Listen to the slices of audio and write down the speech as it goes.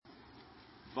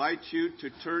invite you to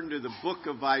turn to the book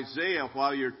of Isaiah.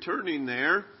 While you're turning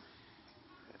there,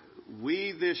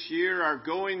 we this year are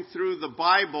going through the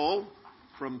Bible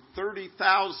from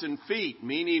 30,000 feet,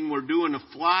 meaning we're doing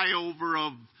a flyover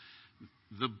of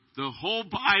the whole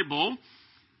Bible,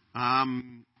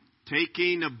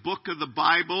 taking a book of the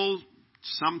Bible.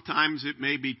 Sometimes it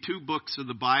may be two books of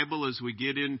the Bible as we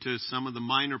get into some of the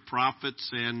minor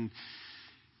prophets and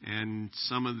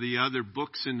some of the other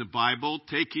books in the Bible,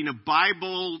 taking a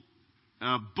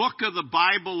book of the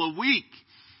Bible a week.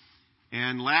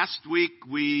 And last week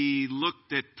we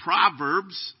looked at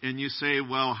Proverbs, and you say,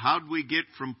 well, how'd we get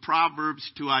from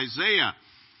Proverbs to Isaiah?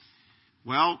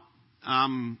 Well,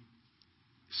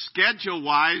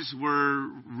 schedule-wise, we're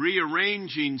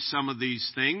rearranging some of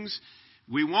these things.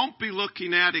 We won't be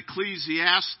looking at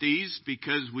Ecclesiastes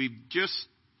because we just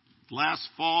last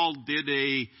fall did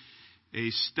a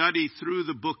study through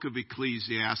the book of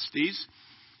Ecclesiastes.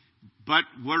 But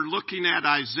we're looking at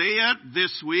Isaiah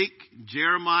this week,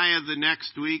 Jeremiah the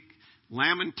next week,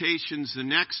 Lamentations the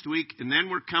next week, and then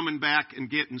we're coming back and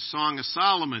getting Song of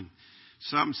Solomon.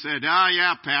 Some said,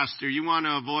 yeah, Pastor, you want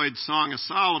to avoid Song of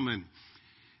Solomon.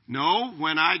 No,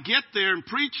 when I get there and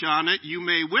preach on it, you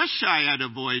may wish I had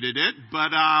avoided it,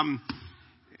 but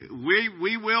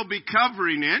we will be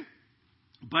covering it.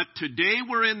 But today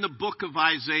we're in the book of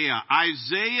Isaiah.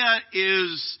 Isaiah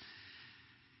is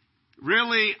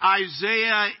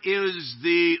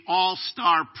the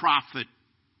all-star prophet,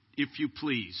 if you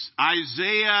please.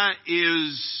 Isaiah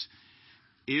is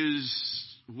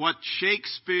what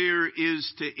Shakespeare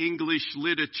is to English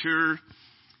literature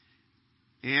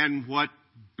and what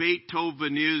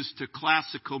Beethoven is to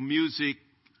classical music.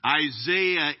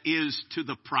 Isaiah is to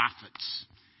the prophets.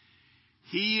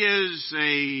 He is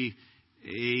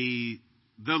the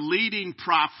leading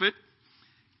prophet.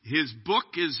 His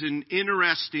book is an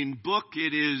interesting book.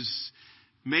 It is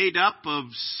made up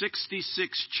of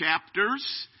 66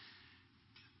 chapters.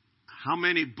 How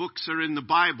many books are in the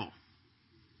Bible?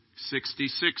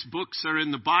 66 books are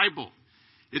in the Bible.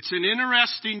 It's an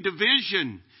interesting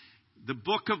division. The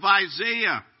book of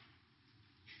Isaiah,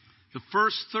 the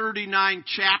first 39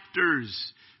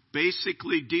 chapters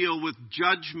basically deal with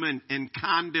judgment and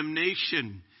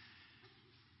condemnation.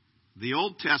 The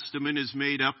Old Testament is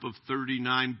made up of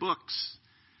 39 books.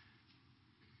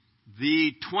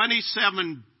 The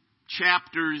 27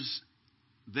 chapters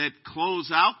that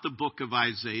close out the book of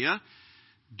Isaiah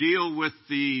deal with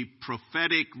the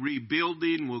prophetic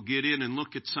rebuilding. We'll get in and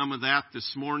look at some of that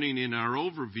this morning in our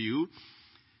overview.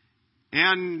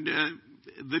 And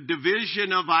the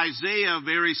division of Isaiah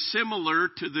very similar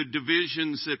to the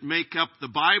divisions that make up the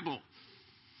Bible.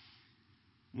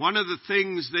 One of the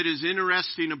things that is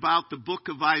interesting about the book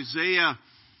of Isaiah,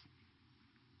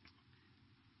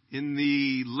 in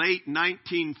the late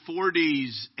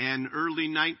 1940s and early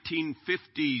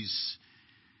 1950s,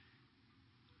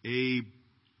 a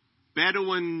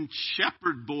Bedouin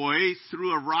shepherd boy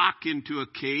threw a rock into a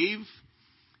cave,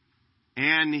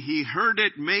 and he heard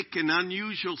it make an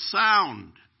unusual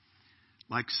sound,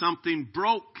 like something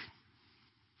broke.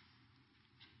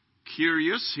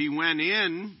 Curious, he went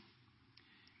in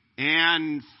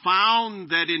and found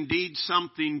that indeed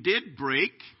something did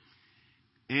break.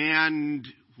 And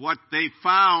what they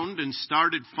found and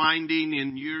started finding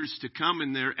in years to come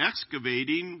in their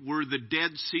excavating were the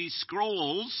Dead Sea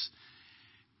Scrolls.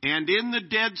 And in the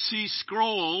Dead Sea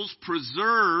Scrolls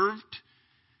preserved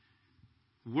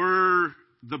were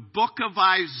the book of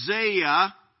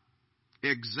Isaiah,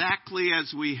 exactly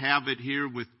as we have it here,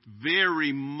 with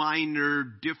very minor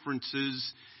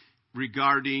differences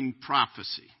regarding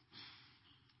prophecy,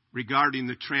 regarding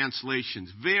the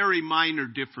translations. Very minor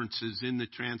differences in the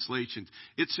translations.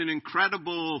 It's an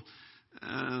incredible,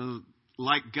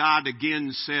 like God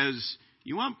again says,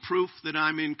 you want proof that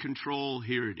I'm in control?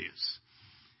 Here it is.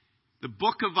 The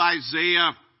book of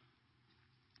Isaiah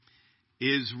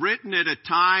is written at a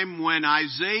time when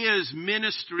Isaiah is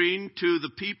ministering to the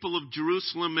people of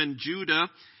Jerusalem and Judah,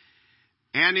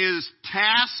 and his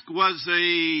task was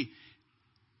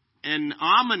an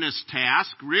ominous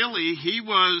task, really. He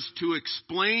was to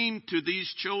explain to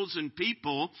these chosen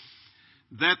people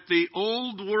that the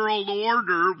old world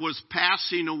order was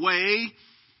passing away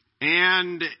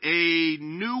and a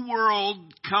new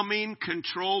world coming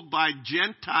controlled by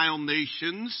Gentile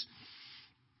nations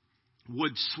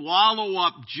would swallow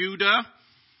up Judah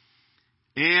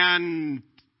and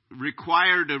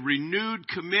required a renewed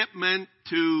commitment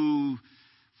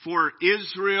for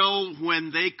Israel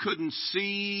when they couldn't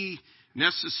see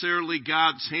necessarily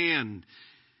God's hand.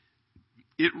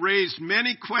 It raised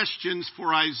many questions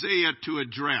for Isaiah to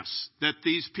address that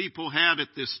these people had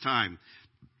at this time.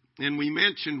 And we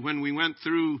mentioned when we went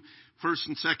through 1st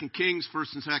and 2nd Kings,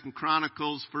 1st and 2nd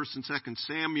Chronicles, 1st and 2nd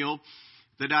Samuel,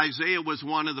 that Isaiah was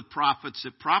one of the prophets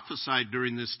that prophesied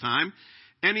during this time.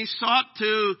 And he sought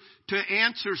to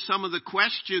answer some of the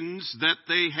questions that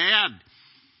they had.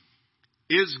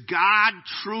 Is God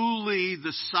truly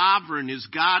the sovereign? Is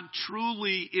God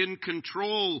truly in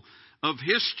control of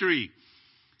history?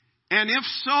 And if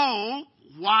so,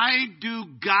 why do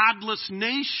godless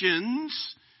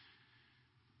nations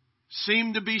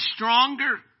seem to be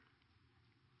stronger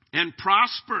and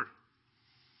prosper?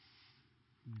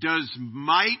 Does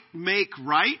might make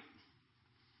right?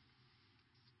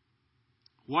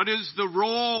 What is the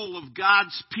role of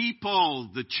God's people,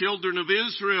 the children of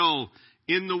Israel,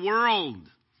 in the world?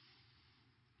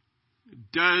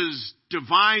 Does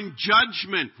divine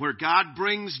judgment, where God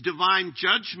brings divine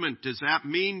judgment, does that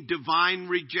mean divine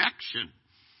rejection?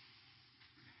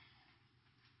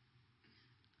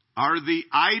 Are the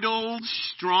idols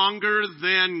stronger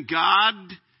than God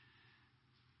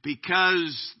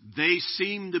because they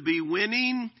seem to be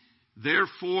winning,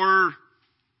 therefore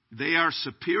they are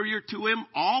superior to Him?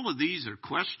 All of these are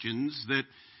questions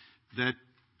that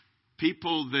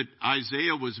people that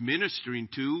Isaiah was ministering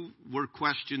to were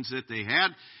questions that they had.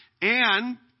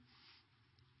 And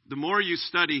the more you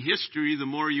study history, the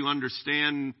more you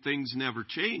understand things never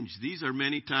change. These are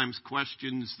many times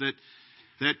questions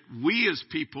that we as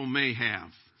people may have.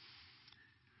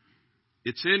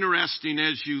 It's interesting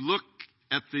as you look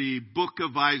at the book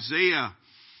of Isaiah,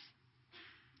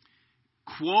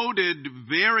 quoted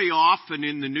very often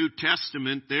in the New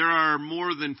Testament. There are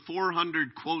more than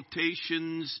 400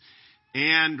 quotations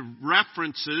and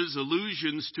references,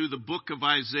 allusions to the book of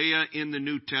Isaiah in the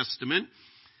New Testament.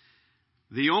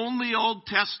 The only Old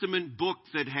Testament book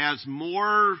that has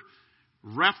more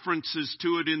references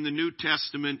to it in the New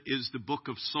Testament is the book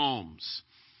of Psalms.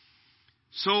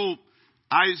 So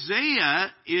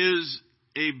Isaiah is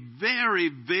a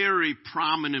very, very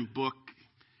prominent book,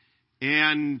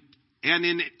 and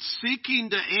in seeking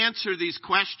to answer these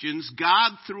questions,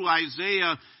 God, through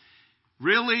Isaiah,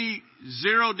 really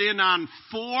zeroed in on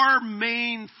four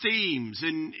main themes.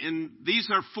 And these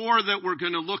are four that we're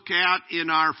going to look at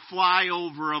in our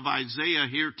flyover of Isaiah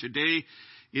here today.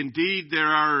 Indeed, there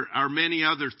are many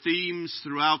other themes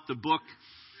throughout the book.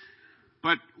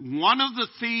 But one of the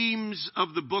themes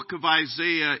of the book of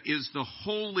Isaiah is the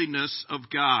holiness of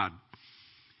God.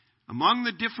 Among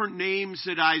the different names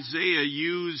that Isaiah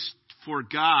used for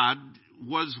God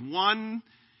was one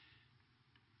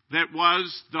that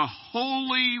was the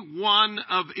Holy One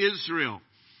of Israel.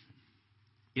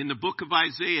 In the book of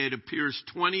Isaiah, it appears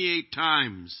 28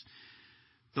 times.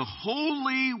 The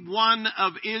Holy One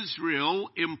of Israel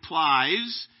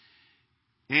implies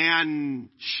and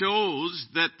shows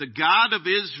that the God of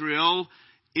Israel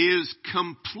is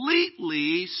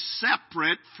completely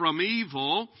separate from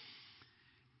evil,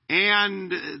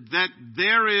 and that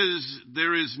there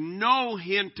is no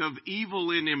hint of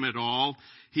evil in Him at all.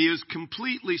 He is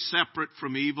completely separate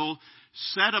from evil,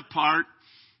 set apart,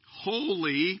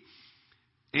 holy.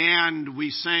 And we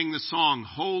sang the song,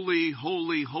 Holy,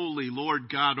 Holy, Holy, Lord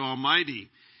God Almighty.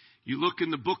 You look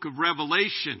in the book of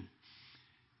Revelation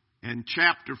and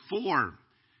chapter 4.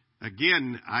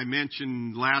 Again, I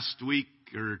mentioned last week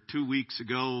or 2 weeks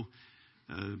ago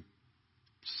a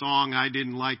song I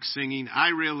didn't like singing. I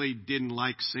really didn't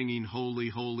like singing Holy,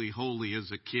 Holy, Holy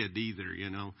as a kid either, you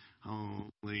know.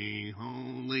 Holy,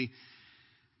 holy.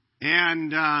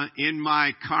 And in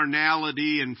my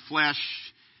carnality and flesh.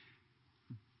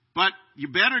 But you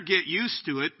better get used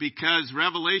to it, because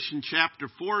Revelation chapter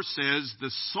 4 says the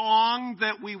song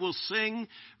that we will sing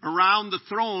around the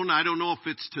throne, I don't know if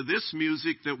it's to this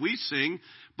music that we sing,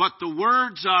 but the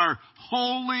words are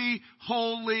Holy,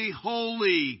 Holy,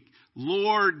 Holy,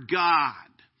 Lord God.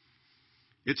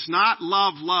 It's not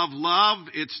love, love, love.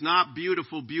 It's not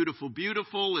beautiful, beautiful,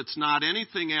 beautiful. It's not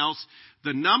anything else.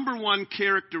 The number one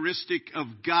characteristic of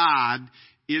God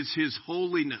is His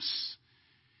holiness.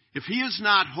 If He is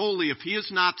not holy, if He is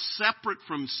not separate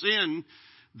from sin,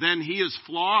 then He is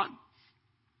flawed.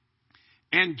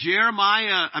 And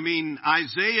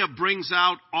Isaiah brings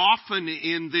out often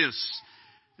in this,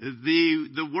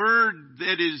 the word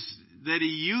that he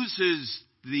uses,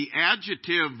 the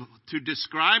adjective to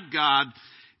describe God,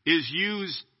 is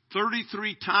used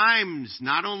 33 times.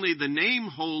 Not only the name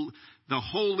the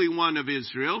Holy One of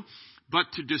Israel, but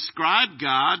to describe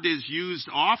God is used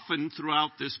often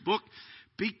throughout this book,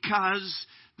 because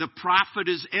the prophet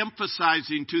is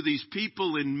emphasizing to these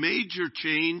people in major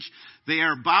change. They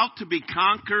are about to be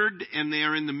conquered, and they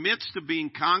are in the midst of being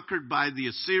conquered by the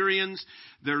Assyrians.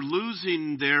 They're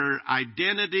losing their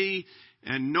identity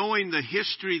and knowing the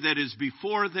history that is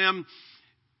before them.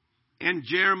 And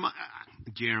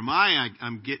Jeremiah,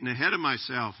 I'm getting ahead of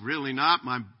myself. Really not.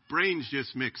 My brain's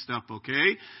just mixed up,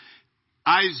 okay?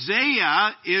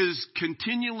 Isaiah is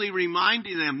continually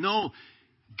reminding them, no,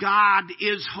 God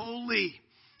is holy.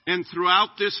 And throughout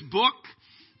this book,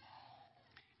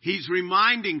 he's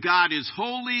reminding God is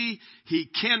holy. He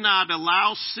cannot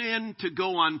allow sin to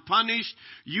go unpunished.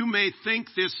 You may think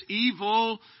this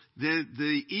evil,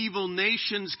 the evil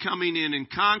nations coming in and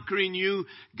conquering you,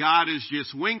 God is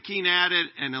just winking at it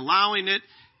and allowing it.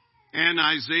 And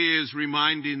Isaiah is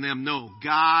reminding them, no,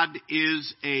 God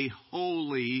is a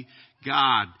holy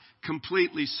God,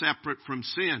 completely separate from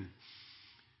sin.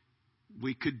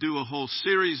 We could do a whole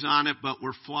series on it, but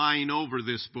we're flying over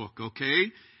this book, okay?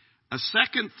 A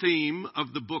second theme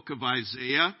of the book of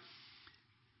Isaiah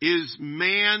is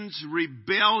man's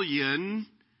rebellion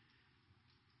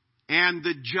and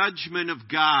the judgment of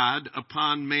God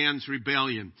upon man's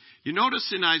rebellion. You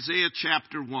notice in Isaiah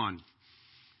chapter 1,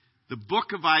 the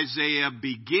book of Isaiah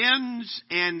begins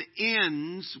and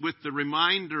ends with the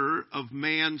reminder of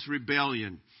man's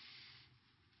rebellion.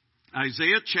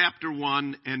 Isaiah chapter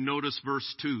 1, and notice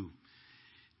verse 2.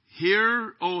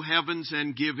 Hear, O heavens,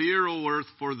 and give ear, O earth,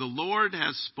 for the Lord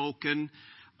has spoken.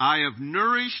 I have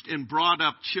nourished and brought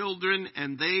up children,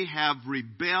 and they have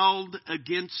rebelled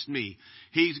against me.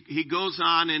 He goes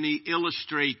on and he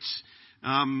illustrates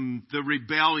the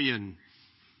rebellion.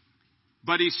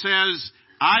 But he says,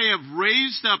 I have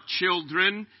raised up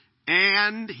children,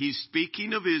 and he's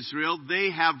speaking of Israel, they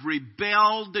have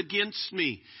rebelled against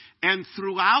me. And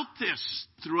throughout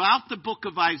the book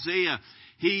of Isaiah,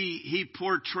 he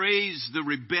portrays the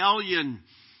rebellion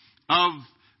of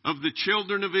the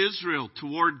children of Israel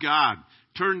toward God.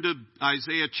 Turn to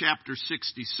Isaiah chapter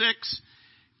 66,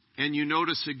 and you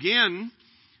notice again,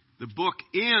 the book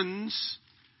ends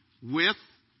with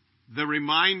the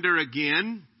reminder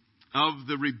again of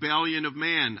the rebellion of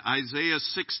man. Isaiah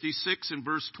 66 and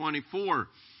verse 24.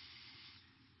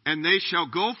 And they shall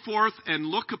go forth and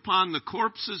look upon the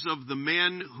corpses of the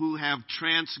men who have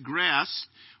transgressed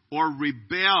or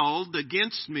rebelled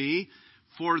against me,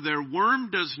 for their worm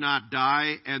does not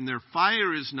die and their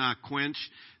fire is not quenched.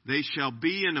 They shall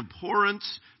be an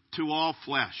abhorrence to all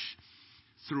flesh.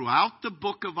 Throughout the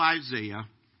book of Isaiah,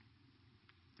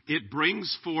 it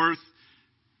brings forth,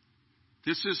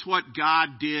 this is what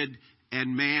God did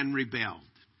and man rebelled.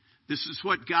 This is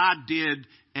what God did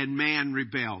and man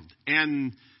rebelled.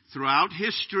 And throughout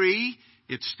history,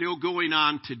 it's still going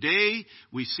on today.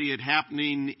 We see it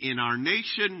happening in our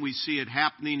nation. We see it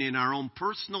happening in our own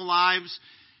personal lives.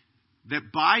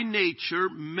 That by nature,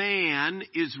 man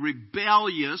is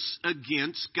rebellious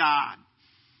against God.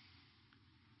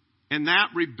 And that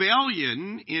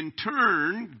rebellion, in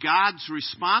turn, God's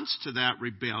response to that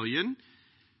rebellion,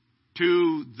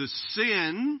 to the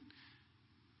sin,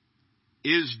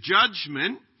 is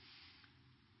judgment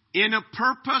in a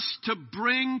purpose to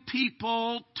bring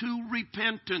people to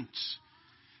repentance.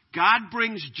 God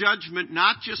brings judgment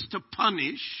not just to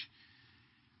punish.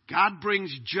 God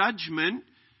brings judgment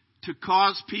to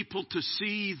cause people to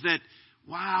see that,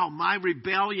 wow, my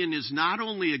rebellion is not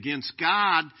only against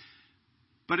God,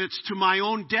 but it's to my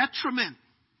own detriment.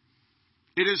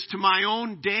 It is to my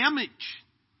own damage.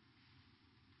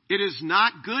 It is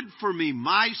not good for me.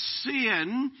 My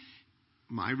sin,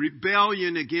 my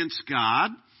rebellion against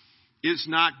God, is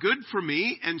not good for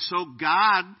me. And so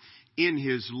God, in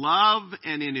His love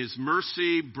and in His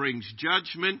mercy, brings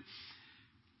judgment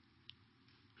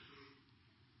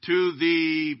to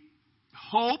the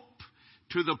hope,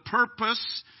 to the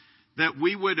purpose that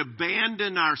we would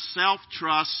abandon our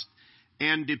self-trust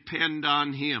and depend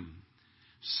on Him.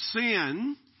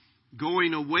 Sin,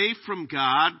 going away from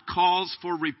God, calls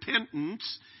for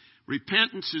repentance.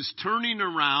 Repentance is turning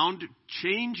around,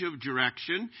 change of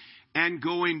direction, and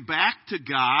going back to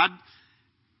God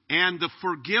and the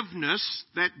forgiveness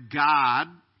that God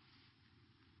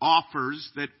offers,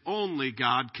 that only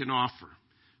God can offer.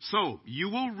 So, you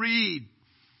will read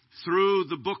through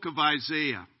the book of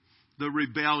Isaiah, the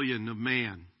rebellion of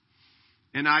man.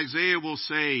 And Isaiah will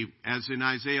say, as in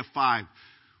Isaiah 5,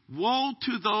 woe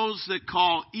to those that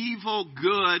call evil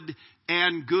good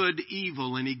and good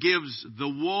evil. And he gives the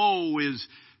woe is,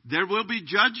 there will be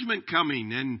judgment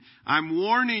coming. And I'm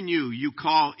warning you, you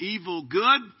call evil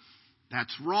good,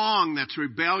 that's wrong. That's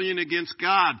rebellion against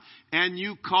God. And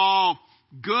you call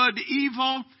good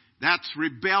evil, that's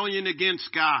rebellion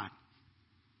against God.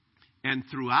 And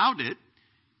throughout it,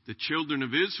 the children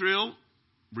of Israel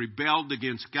rebelled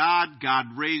against God. God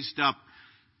raised up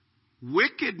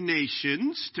wicked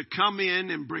nations to come in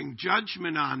and bring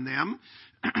judgment on them.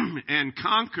 and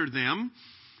conquer them.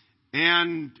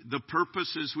 And the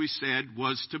purpose, as we said,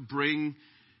 was to bring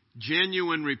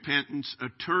genuine repentance, a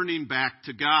turning back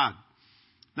to God.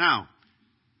 Now,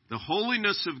 the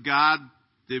holiness of God,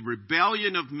 the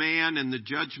rebellion of man, and the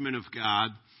judgment of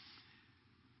God.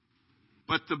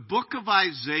 But the book of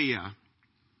Isaiah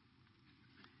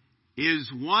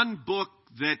is one book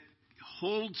that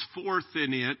holds forth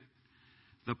in it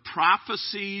the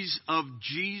prophecies of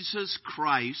Jesus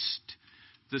Christ,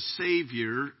 the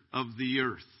Savior of the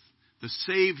earth, the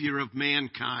Savior of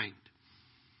mankind.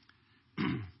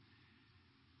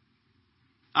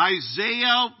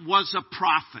 Isaiah was a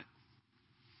prophet.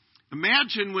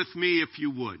 Imagine with me, if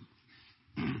you would,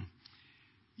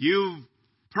 you've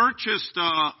purchased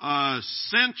a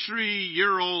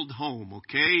century-year-old home,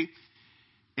 okay?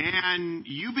 And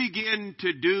you begin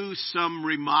to do some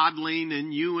remodeling,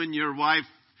 and you and your wife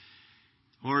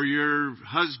or your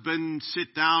husband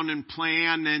sit down and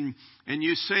plan, and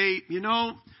you say, you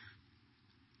know,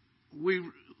 we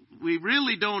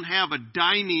really don't have a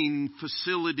dining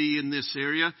facility in this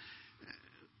area.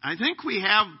 I think we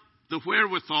have the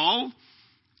wherewithal,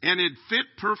 and it fit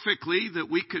perfectly that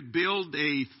we could build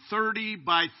a 30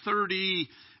 by 30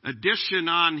 addition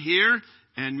on here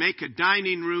and make a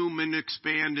dining room and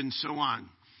expand and so on.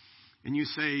 And you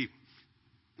say,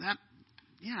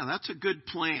 that's a good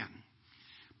plan.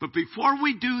 But before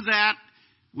we do that,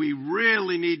 we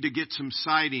really need to get some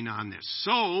siding on this.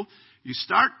 So you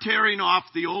start tearing off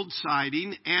the old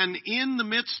siding, and in the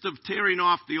midst of tearing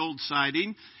off the old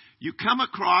siding, you come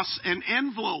across an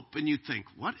envelope, and you think,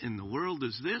 what in the world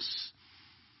is this?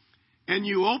 And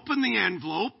you open the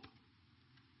envelope,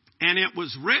 and it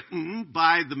was written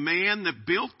by the man that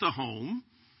built the home.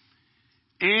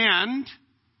 And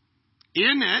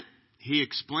in it, he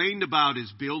explained about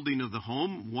his building of the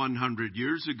home 100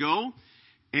 years ago.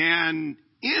 And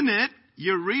in it,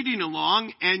 you're reading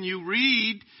along, and you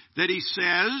read that he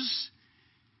says,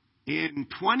 in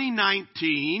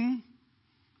 2019,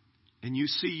 and you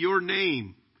see your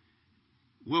name,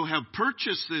 will have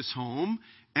purchased this home,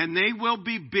 and they will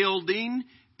be building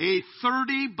a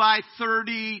 30 by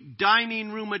 30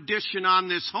 dining room addition on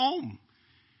this home.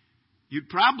 You'd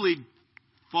probably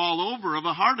fall over of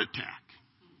a heart attack.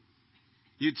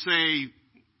 You'd say,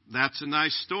 that's a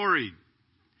nice story.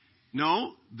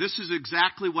 No, this is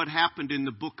exactly what happened in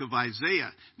the book of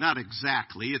Isaiah. Not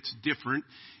exactly, it's different.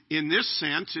 In this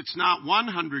sense, it's not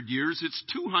 100 years, it's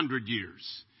 200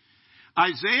 years.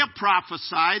 Isaiah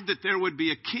prophesied that there would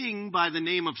be a king by the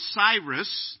name of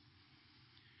Cyrus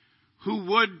who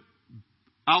would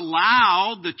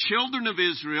allow the children of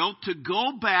Israel to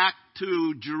go back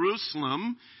to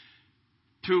Jerusalem,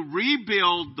 to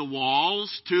rebuild the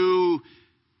walls, to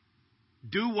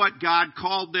do what God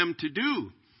called them to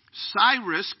do.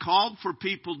 Cyrus called for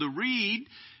people to read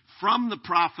from the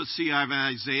prophecy of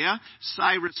Isaiah.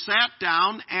 Cyrus sat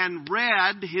down and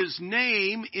read his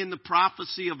name in the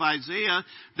prophecy of Isaiah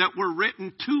that were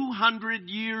written 200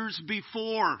 years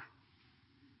before.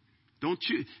 Don't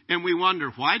you? And we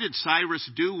wonder, why did Cyrus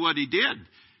do what he did?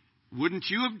 Wouldn't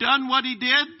you have done what he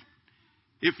did?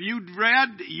 If you'd read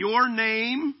your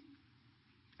name,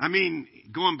 I mean,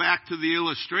 going back to the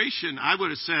illustration, I would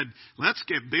have said, let's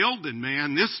get building,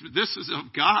 man. This is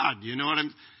of God. You know what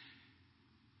I'm...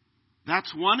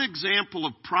 That's one example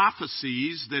of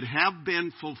prophecies that have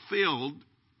been fulfilled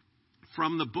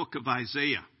from the book of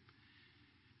Isaiah.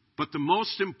 But the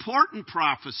most important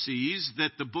prophecies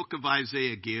that the book of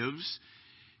Isaiah gives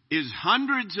is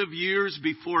hundreds of years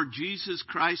before Jesus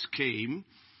Christ came.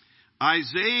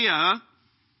 Isaiah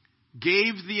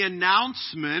gave the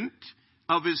announcement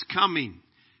of his coming.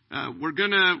 We're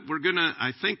gonna.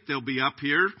 I think they'll be up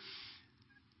here.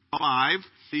 5.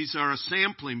 These are a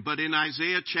sampling, but in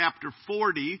Isaiah chapter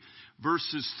 40,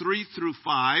 verses 3 through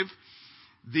 5,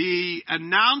 the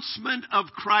announcement of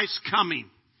Christ's coming.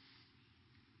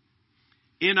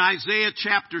 In Isaiah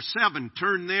chapter 7,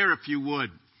 turn there if you would.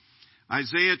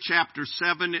 Isaiah chapter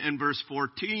 7 and verse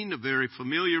 14, a very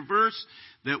familiar verse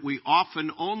that we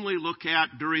often only look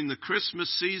at during the Christmas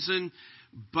season,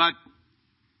 but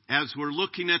as we're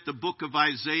looking at the book of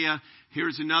Isaiah,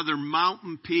 here's another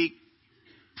mountain peak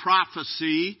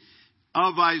prophecy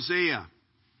of Isaiah.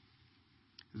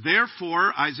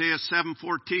 Therefore, Isaiah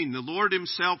 7:14, the Lord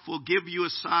himself will give you a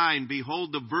sign.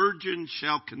 Behold, the virgin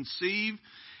shall conceive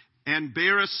and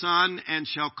bear a son and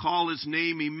shall call his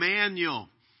name Emmanuel.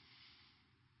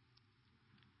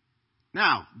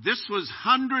 Now, this was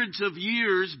hundreds of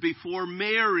years before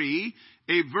Mary,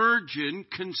 a virgin,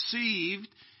 conceived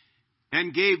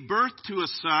and gave birth to a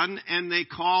son, and they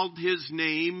called his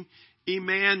name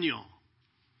Emmanuel.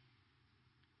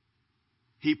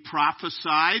 He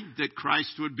prophesied that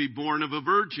Christ would be born of a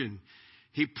virgin.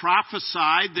 He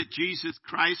prophesied that Jesus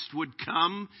Christ would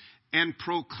come and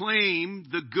proclaim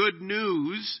the good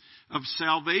news of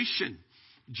salvation.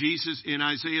 Jesus, in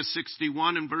Isaiah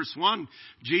 61 and verse 1,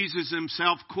 Jesus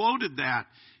himself quoted that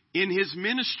in his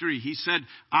ministry. He said,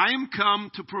 I am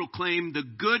come to proclaim the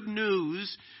good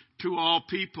news to all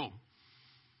people.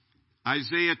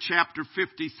 Isaiah chapter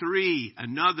 53,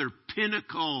 another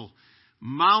pinnacle,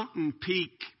 mountain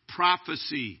peak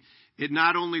prophecy. It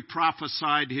not only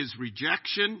prophesied his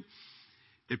rejection,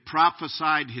 it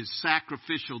prophesied his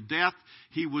sacrificial death.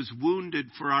 He was wounded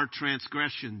for our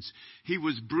transgressions. He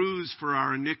was bruised for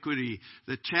our iniquity.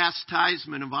 The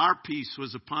chastisement of our peace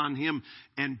was upon him,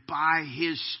 and by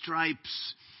his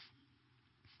stripes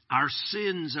our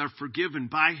sins are forgiven.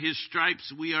 By his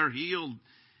stripes we are healed.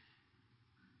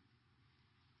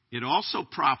 It also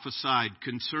prophesied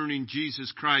concerning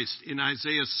Jesus Christ in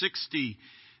Isaiah 60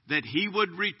 that he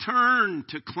would return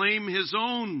to claim his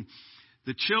own,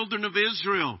 the children of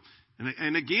Israel.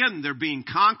 And again, they're being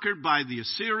conquered by the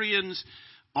Assyrians.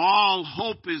 All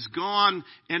hope is gone.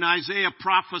 And Isaiah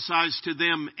prophesies to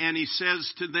them, and he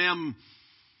says to them,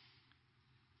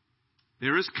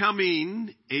 there is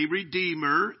coming a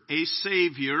Redeemer, a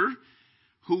Savior,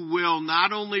 who will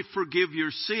not only forgive your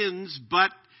sins,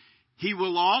 but he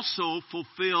will also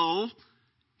fulfill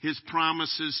his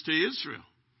promises to Israel.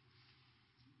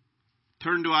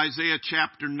 Turn to Isaiah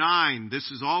chapter 9. This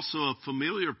is also a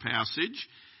familiar passage,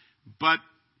 but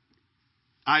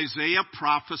Isaiah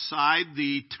prophesied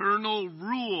the eternal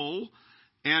rule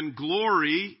and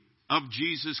glory of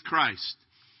Jesus Christ.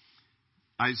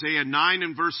 Isaiah 9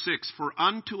 and verse 6, for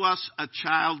unto us a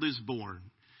child is born,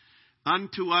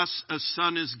 unto us a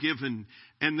son is given,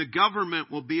 and the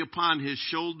government will be upon his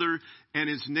shoulder, and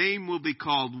his name will be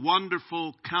called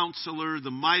Wonderful Counselor, the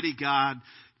Mighty God,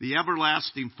 the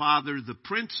Everlasting Father, the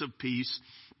Prince of Peace.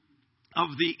 Of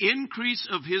the increase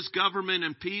of his government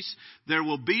and peace there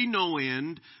will be no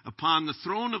end upon the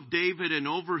throne of David and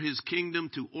over his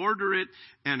kingdom, to order it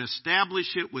and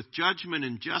establish it with judgment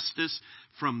and justice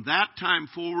from that time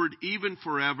forward, even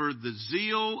forever. The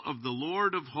zeal of the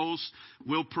Lord of hosts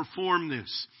will perform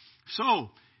this. So,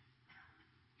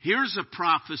 here's a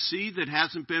prophecy that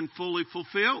hasn't been fully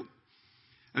fulfilled.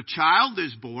 A child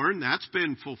is born, that's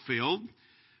been fulfilled.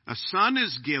 A son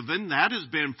is given, that has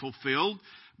been fulfilled.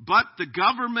 But the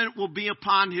government will be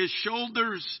upon his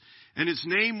shoulders, and his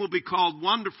name will be called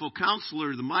Wonderful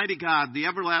Counselor, the Mighty God, the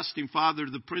Everlasting Father,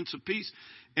 the Prince of Peace.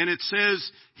 And it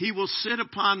says, he will sit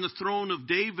upon the throne of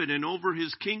David, and over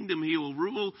his kingdom he will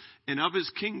rule, and of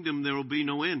his kingdom there will be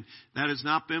no end. That has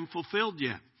not been fulfilled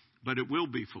yet, but it will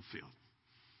be fulfilled.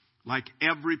 Like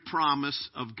every promise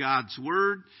of God's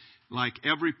Word, like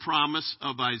every promise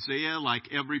of Isaiah,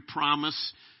 like every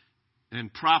promise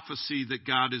and prophecy that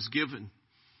God has given.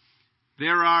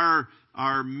 There are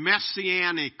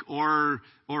messianic or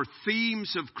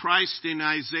themes of Christ in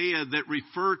Isaiah that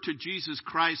refer to Jesus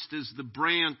Christ as the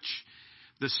branch,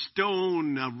 the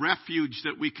stone, a refuge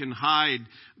that we can hide,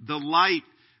 the light,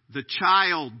 the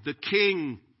child, the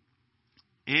king,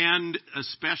 and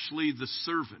especially the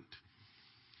servant.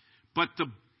 But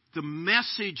the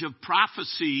message of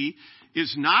prophecy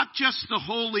is not just the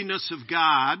holiness of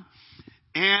God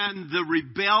and the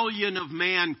rebellion of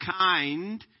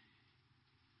mankind.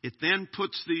 It then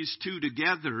puts these two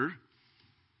together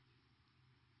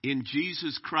in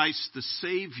Jesus Christ the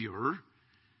Savior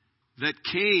that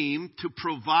came to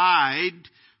provide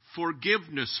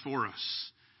forgiveness for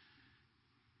us.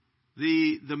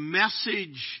 The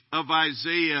message of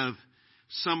Isaiah,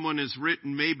 someone has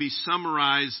written, may be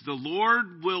summarized: the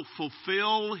Lord will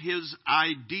fulfill his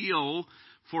ideal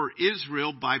for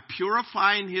Israel by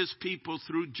purifying his people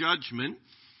through judgment,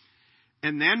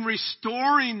 and then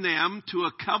restoring them to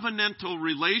a covenantal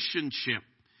relationship.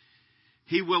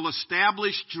 He will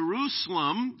establish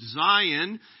Jerusalem,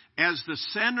 Zion, as the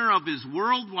center of his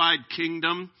worldwide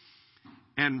kingdom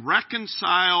and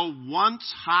reconcile once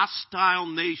hostile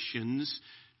nations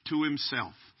to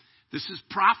himself. This is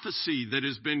prophecy that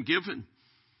has been given.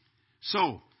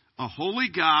 So, a holy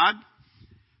God,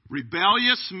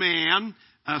 rebellious man,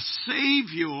 a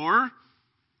Savior,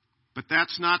 but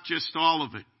that's not just all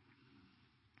of it.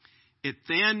 It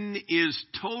then is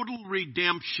total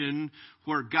redemption,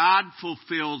 where God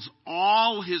fulfills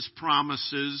all his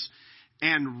promises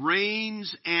and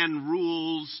reigns and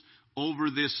rules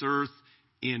over this earth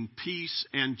in peace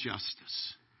and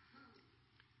justice.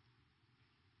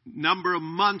 A number of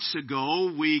months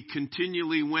ago, we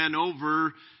continually went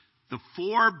over the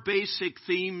four basic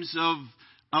themes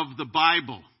of the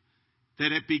Bible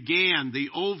that it began, the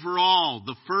overall.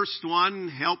 The first one,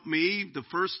 help me, the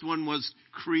first one was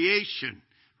creation,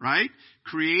 right?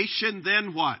 Creation,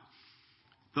 then what?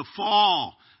 The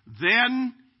fall.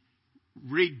 Then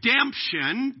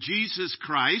redemption, Jesus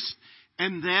Christ,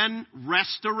 and then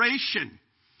restoration.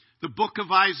 The book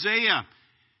of Isaiah,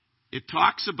 it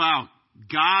talks about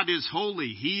God is holy.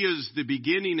 He is the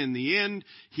beginning and the end.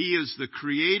 He is the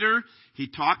creator. He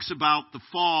talks about the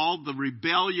fall, the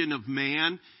rebellion of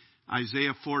man.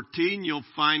 Isaiah 14, you'll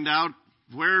find out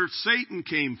where Satan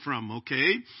came from,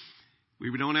 okay?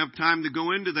 We don't have time to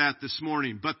go into that this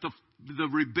morning. But the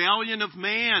rebellion of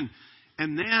man.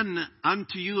 And then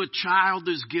unto you a child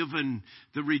is given,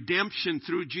 the redemption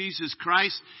through Jesus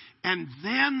Christ. And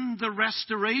then the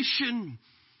restoration,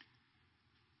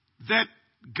 that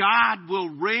God will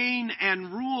reign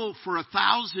and rule for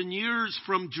 1,000 years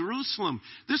from Jerusalem.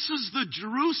 This is the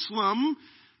Jerusalem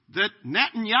that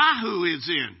Netanyahu is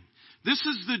in. This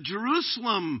is the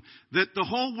Jerusalem that the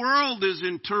whole world is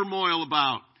in turmoil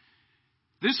about.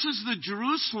 This is the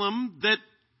Jerusalem that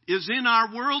is in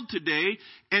our world today,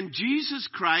 and Jesus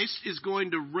Christ is going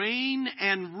to reign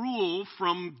and rule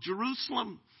from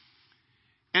Jerusalem.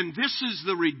 And this is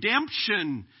the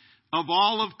redemption of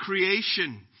all of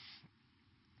creation.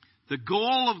 The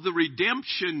goal of the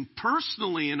redemption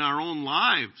personally in our own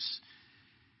lives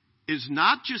is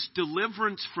not just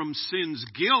deliverance from sin's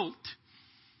guilt,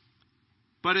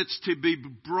 but it's to be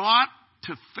brought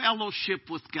to fellowship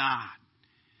with God.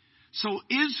 So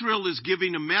Israel is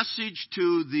giving a message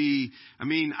to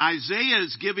Isaiah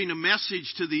is giving a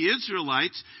message to the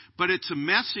Israelites, but it's a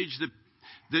message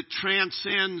that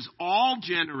transcends all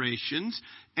generations,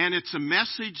 and it's a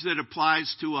message that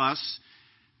applies to us,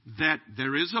 that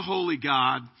there is a holy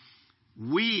God.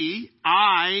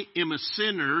 I am a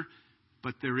sinner,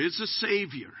 but there is a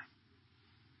Savior.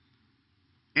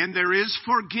 And there is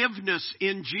forgiveness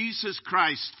in Jesus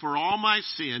Christ for all my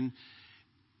sin.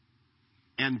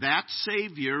 And that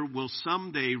Savior will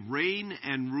someday reign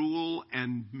and rule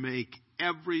and make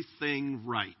everything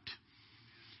right.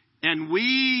 And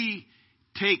we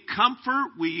take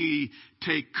comfort, we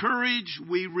take courage,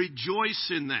 we rejoice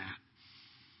in that.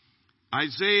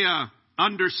 Isaiah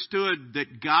understood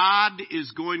that God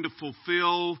is going to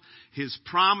fulfill His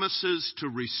promises to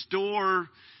restore,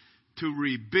 to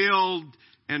rebuild,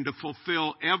 and to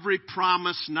fulfill every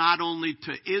promise not only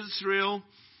to Israel,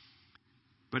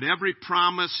 but every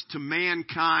promise to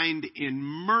mankind in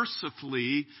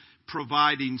mercifully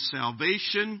providing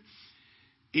salvation,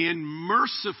 in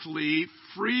mercifully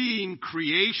freeing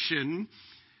creation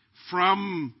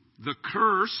from the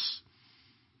curse.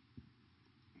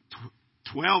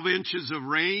 12 inches of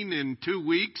rain in 2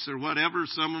 weeks or whatever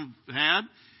some have had.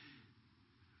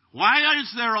 Why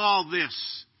is there all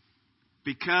this?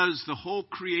 Because the whole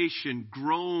creation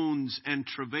groans and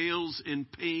travails in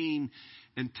pain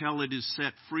until it is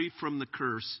set free from the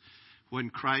curse when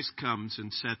Christ comes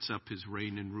and sets up His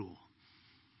reign and rule.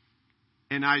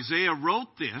 And Isaiah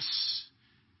wrote this.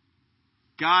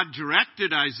 God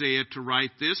directed Isaiah to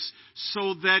write this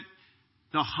so that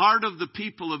the heart of the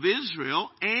people of Israel,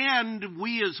 and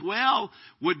we as well,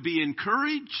 would be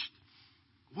encouraged.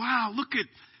 Wow, look at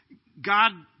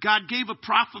God. God gave a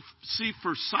prophecy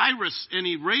for Cyrus, and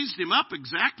He raised him up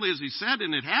exactly as He said,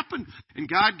 and it happened. And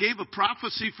God gave a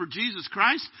prophecy for Jesus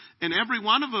Christ, and every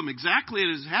one of them exactly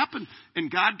as it has happened. And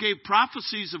God gave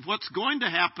prophecies of what's going to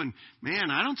happen.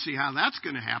 Man, I don't see how that's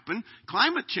going to happen.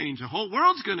 Climate change, the whole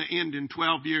world's going to end in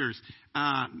 12 years.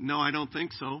 No, I don't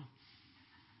think so.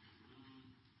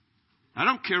 I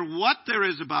don't care what there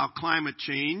is about climate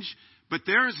change, but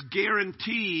there is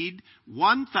guaranteed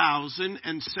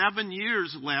 1,007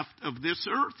 years left of this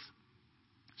earth.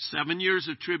 7 years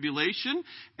of tribulation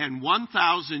and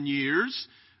 1,000 years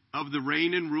of the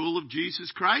reign and rule of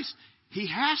Jesus Christ. He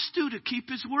has to keep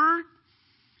His word.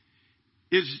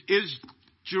 Is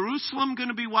Jerusalem going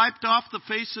to be wiped off the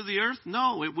face of the earth?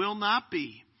 No, it will not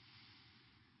be.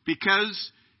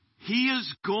 Because He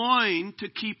is going to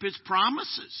keep His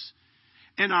promises.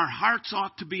 And our hearts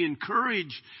ought to be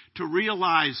encouraged to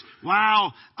realize,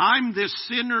 wow, I'm this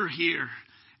sinner here.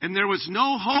 And there was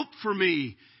no hope for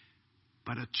me.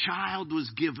 But a child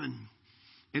was given.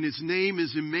 And His name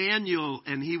is Emmanuel.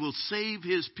 And He will save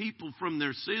His people from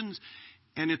their sins.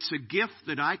 And it's a gift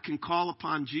that I can call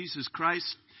upon Jesus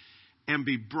Christ and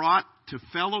be brought to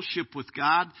fellowship with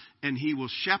God, and He will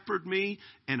shepherd me,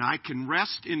 and I can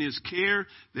rest in His care,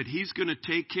 that He's going to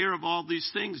take care of all these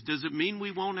things. Does it mean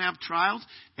we won't have trials?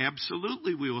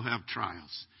 Absolutely we will have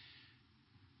trials.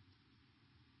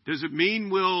 Does it mean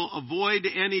we'll avoid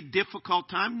any difficult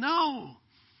time? No.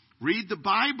 Read the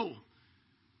Bible.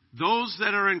 Those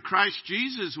that are in Christ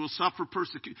Jesus will suffer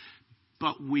persecution.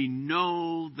 But we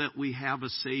know that we have a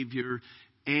Savior,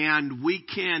 and we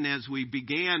can, as we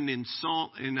began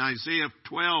in Isaiah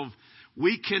 12,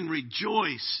 we can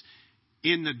rejoice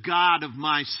in the God of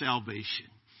my salvation.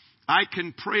 I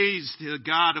can praise the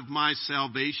God of my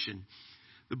salvation.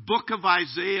 The book of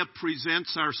Isaiah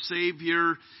presents our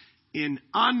Savior in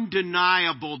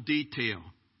undeniable detail.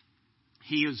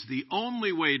 He is the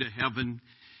only way to heaven.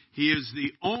 He is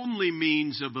the only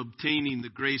means of obtaining the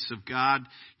grace of God.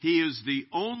 He is the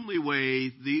only way,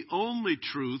 the only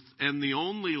truth, and the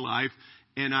only life,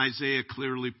 and Isaiah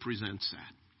clearly presents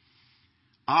that.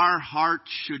 Our hearts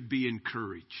should be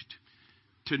encouraged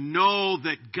to know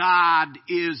that God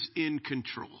is in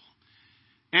control.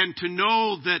 And to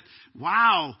know that,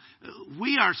 wow,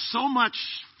 we are so much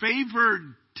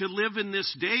favored to live in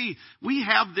this day. We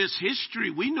have this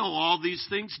history. We know all these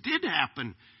things did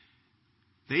happen.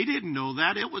 They didn't know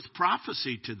that. It was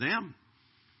prophecy to them.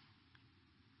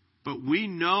 But we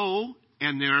know,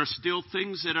 and there are still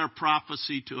things that are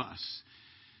prophecy to us.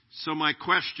 So my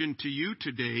question to you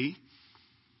today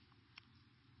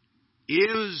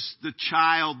is the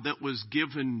child that was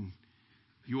given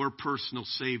your personal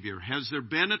Savior. Has there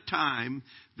been a time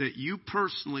that you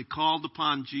personally called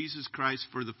upon Jesus Christ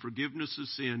for the forgiveness of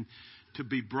sin to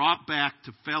be brought back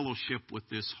to fellowship with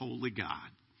this holy God?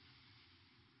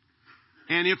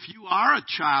 And if you are a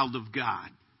child of God,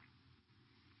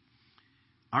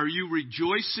 are you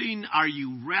rejoicing? Are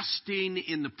you resting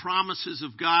in the promises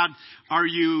of God? Are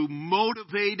you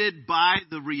motivated by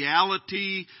the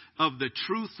reality of the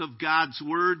truth of God's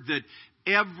Word, that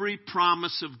every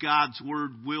promise of God's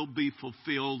Word will be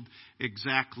fulfilled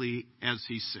exactly as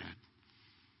He said?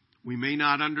 We may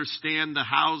not understand the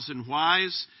hows and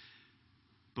whys,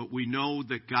 but we know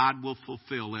that God will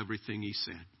fulfill everything He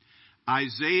said.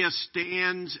 Isaiah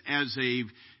stands as a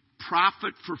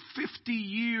prophet. For 50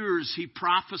 years he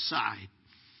prophesied.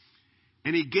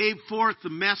 And he gave forth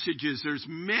the messages. There's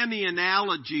many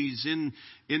analogies in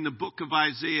the book of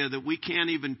Isaiah that we can't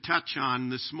even touch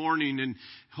on this morning. And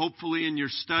hopefully in your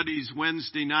studies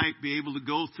Wednesday night be able to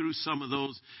go through some of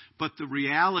those. But the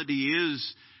reality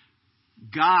is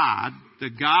God, the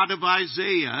God of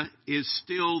Isaiah, is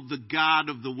still the God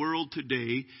of the world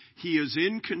today. He is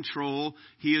in control.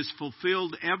 He has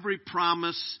fulfilled every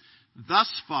promise thus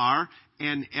far,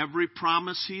 and every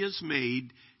promise He has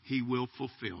made, He will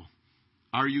fulfill.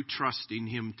 Are you trusting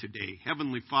Him today?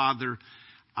 Heavenly Father,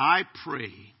 I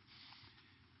pray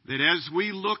that as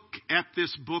we look at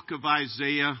this book of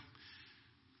Isaiah,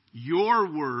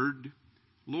 Your Word,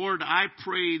 Lord, I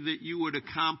pray that You would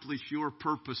accomplish Your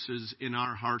purposes in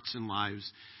our hearts and lives.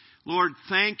 Lord,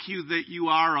 thank You that You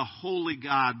are a holy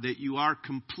God, that You are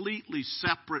completely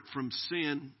separate from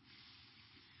sin.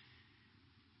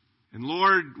 And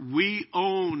Lord, we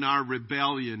own our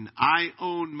rebellion. I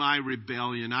own my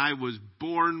rebellion. I was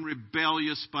born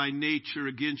rebellious by nature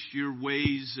against Your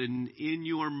ways, and in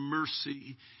Your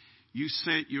mercy, You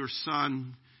sent Your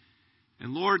Son.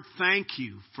 And Lord, thank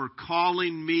You for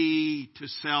calling me to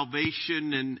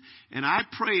salvation. And I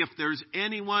pray if there's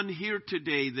anyone here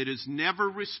today that has never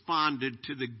responded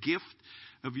to the gift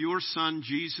of Your Son,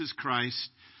 Jesus Christ,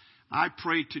 I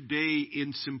pray today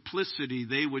in simplicity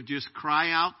they would just cry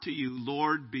out to You,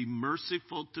 Lord, be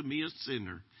merciful to me, a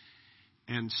sinner,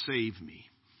 and save me.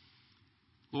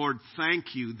 Lord,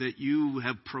 thank You that You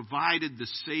have provided the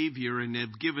Savior and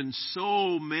have given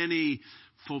so many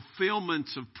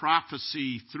fulfillments of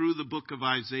prophecy through the book of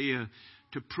Isaiah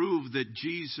to prove that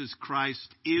Jesus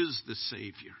Christ is the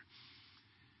Savior.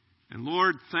 And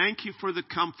Lord, thank You for the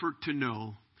comfort to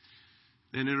know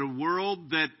that in a world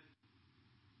that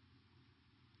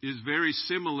is very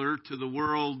similar to the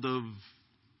world of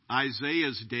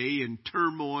Isaiah's day, in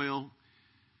turmoil,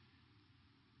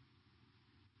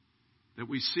 that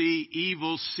we see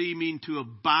evil seeming to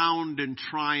abound and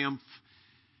triumph,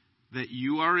 that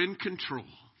You are in control.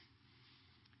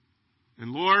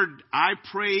 And Lord, I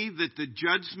pray that the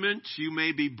judgments You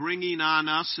may be bringing on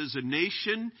us as a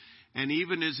nation and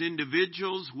even as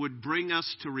individuals would bring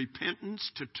us to repentance,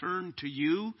 to turn to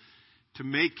You, to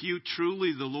make You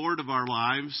truly the Lord of our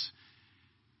lives,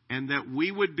 and that we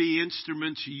would be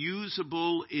instruments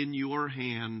usable in Your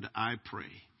hand, I pray.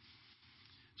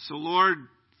 So Lord,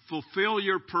 fulfill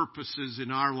Your purposes in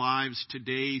our lives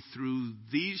today through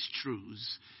these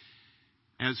truths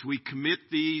as we commit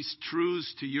these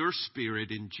truths to Your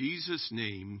Spirit. In Jesus'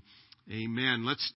 name, amen. Let's